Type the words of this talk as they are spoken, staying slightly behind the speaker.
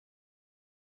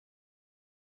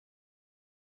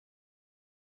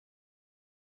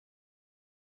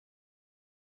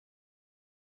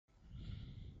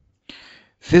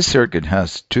This circuit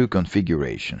has two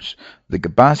configurations. The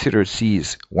capacitor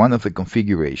sees one of the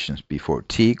configurations before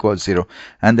t equals 0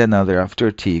 and another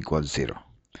after t equals 0.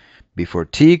 Before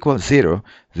t equals 0,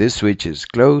 this switch is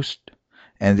closed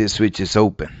and this switch is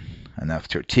open. And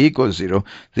after t equals 0,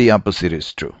 the opposite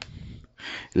is true.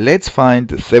 Let's find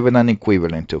the Thevenin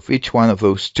equivalent of each one of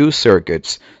those two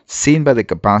circuits seen by the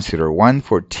capacitor, one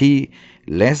for t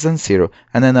less than 0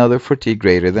 and another for t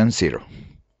greater than 0.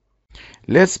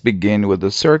 Let's begin with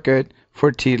the circuit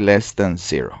for t less than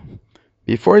 0.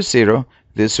 Before 0,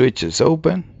 this switch is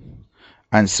open,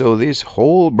 and so this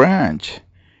whole branch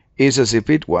is as if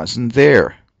it wasn't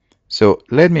there. So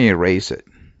let me erase it.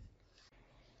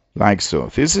 Like so.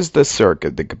 This is the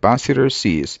circuit the capacitor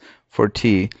sees for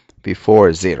t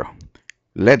before 0.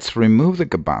 Let's remove the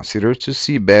capacitor to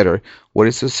see better what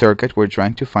is the circuit we're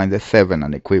trying to find the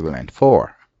Thevenin equivalent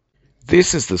for.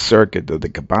 This is the circuit that the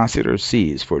capacitor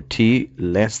sees for t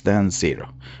less than 0.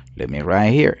 Let me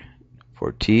write here.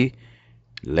 For t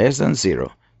less than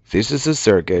 0, this is the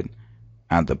circuit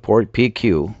at the port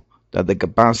PQ that the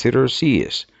capacitor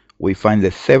sees. We find the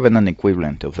Thevenin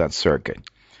equivalent of that circuit.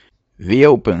 The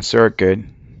open circuit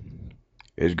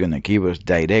is going to give us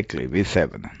directly the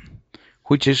Thevenin,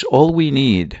 which is all we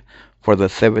need for the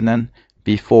Thevenin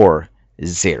before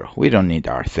 0. We don't need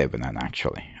our Thevenin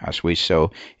actually, as we saw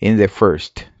in the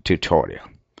first tutorial.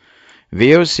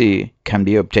 VOC can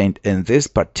be obtained in this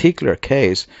particular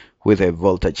case with a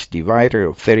voltage divider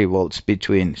of 30 volts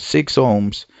between 6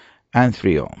 ohms and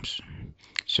 3 ohms.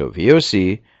 So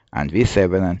VOC and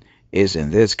VThevenin is in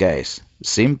this case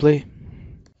simply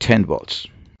 10 volts.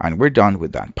 And we're done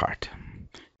with that part.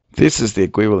 This is the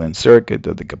equivalent circuit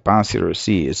that the capacitor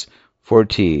sees for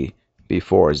t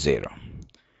before 0.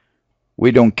 We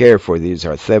don't care for these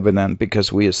are Thevenin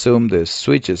because we assume the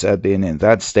switches have been in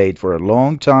that state for a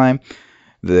long time.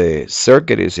 The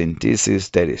circuit is in DC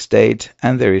steady state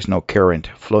and there is no current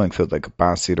flowing through the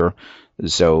capacitor.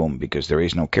 So because there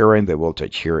is no current, the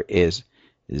voltage here is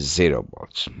 0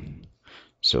 volts.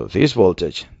 So this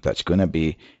voltage that's going to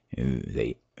be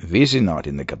the VC0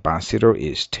 in the capacitor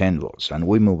is 10 volts, and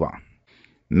we move on.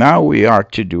 Now we are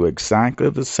to do exactly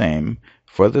the same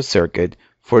for the circuit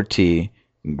for t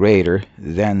greater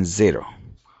than 0.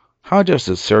 How does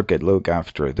the circuit look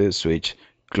after this switch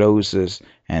closes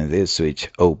and this switch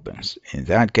opens? In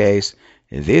that case,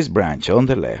 this branch on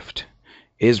the left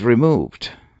is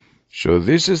removed. So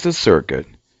this is the circuit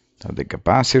that the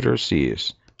capacitor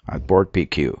sees at port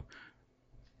PQ.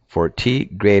 For t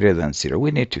greater than 0,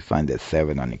 we need to find the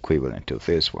Thevenin equivalent of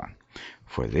this one.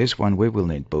 For this one, we will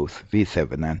need both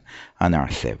VThevenin and R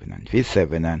Thevenin.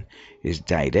 VThevenin is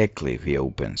directly the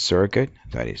open circuit,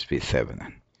 that is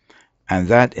VThevenin. And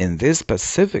that in this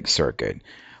specific circuit,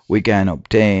 we can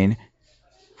obtain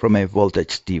from a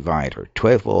voltage divider,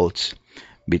 12 volts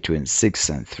between 6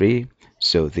 and 3.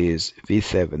 So this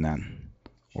VThevenin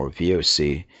or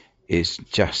VOC is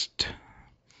just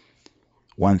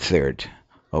 1/3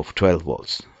 of 12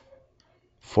 volts,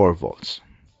 4 volts.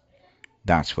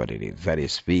 That's what it is. That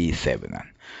is VThevenin.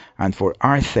 And for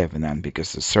R Thevenin,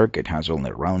 because the circuit has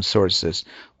only round sources,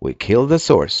 we kill the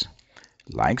source,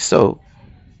 like so,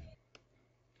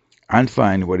 and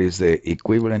find what is the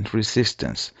equivalent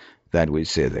resistance that we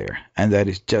see there. And that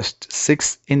is just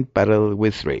 6 in parallel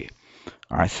with 3.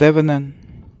 R Thevenin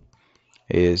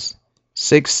is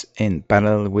 6 in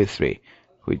parallel with 3,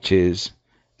 which is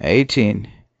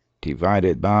 18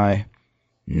 divided by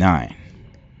 9,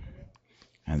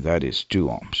 and that is 2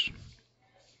 ohms.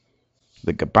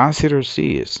 The capacitor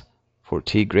sees for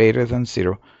t greater than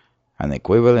 0 an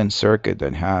equivalent circuit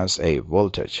that has a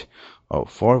voltage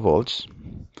of 4 volts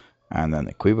and an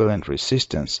equivalent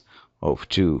resistance of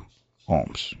 2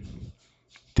 ohms.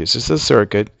 This is the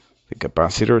circuit the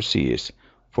capacitor sees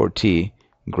for t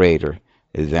greater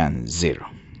than 0.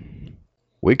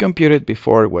 We computed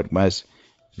before what was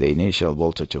the initial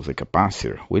voltage of the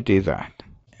capacitor. We did that.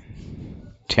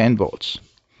 10 volts.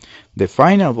 The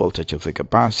final voltage of the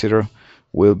capacitor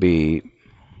will be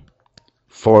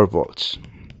 4 volts.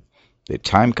 The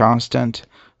time constant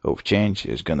of change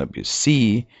is going to be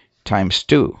C times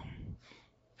 2.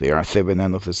 They are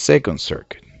Thevenin of the second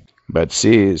circuit. But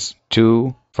C is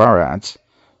 2 farads,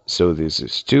 so this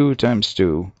is 2 times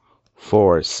 2,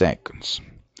 4 seconds.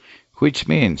 Which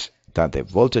means that the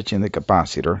voltage in the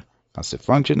capacitor as a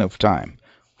function of time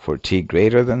for t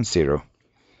greater than 0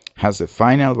 has a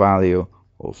final value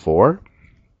of 4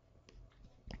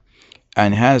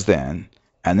 and has then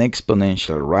an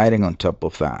exponential writing on top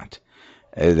of that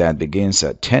that begins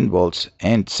at 10 volts,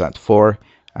 ends at 4,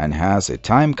 and has a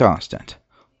time constant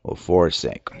of 4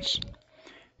 seconds.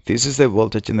 This is the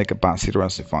voltage in the capacitor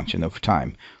as a function of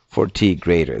time for t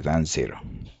greater than 0.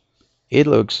 It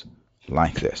looks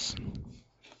like this.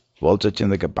 Voltage in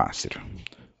the capacitor,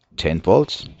 10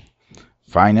 volts,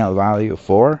 final value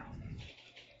 4.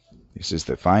 This is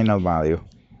the final value,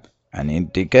 and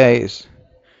it decays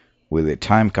with a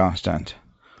time constant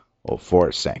of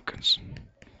 4 seconds.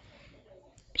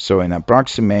 So in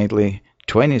approximately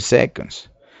 20 seconds,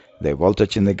 the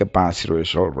voltage in the capacitor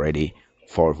is already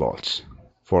 4 volts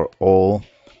for all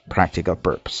practical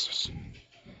purposes.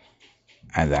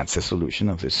 And that's the solution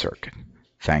of this circuit.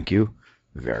 Thank you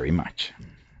very much.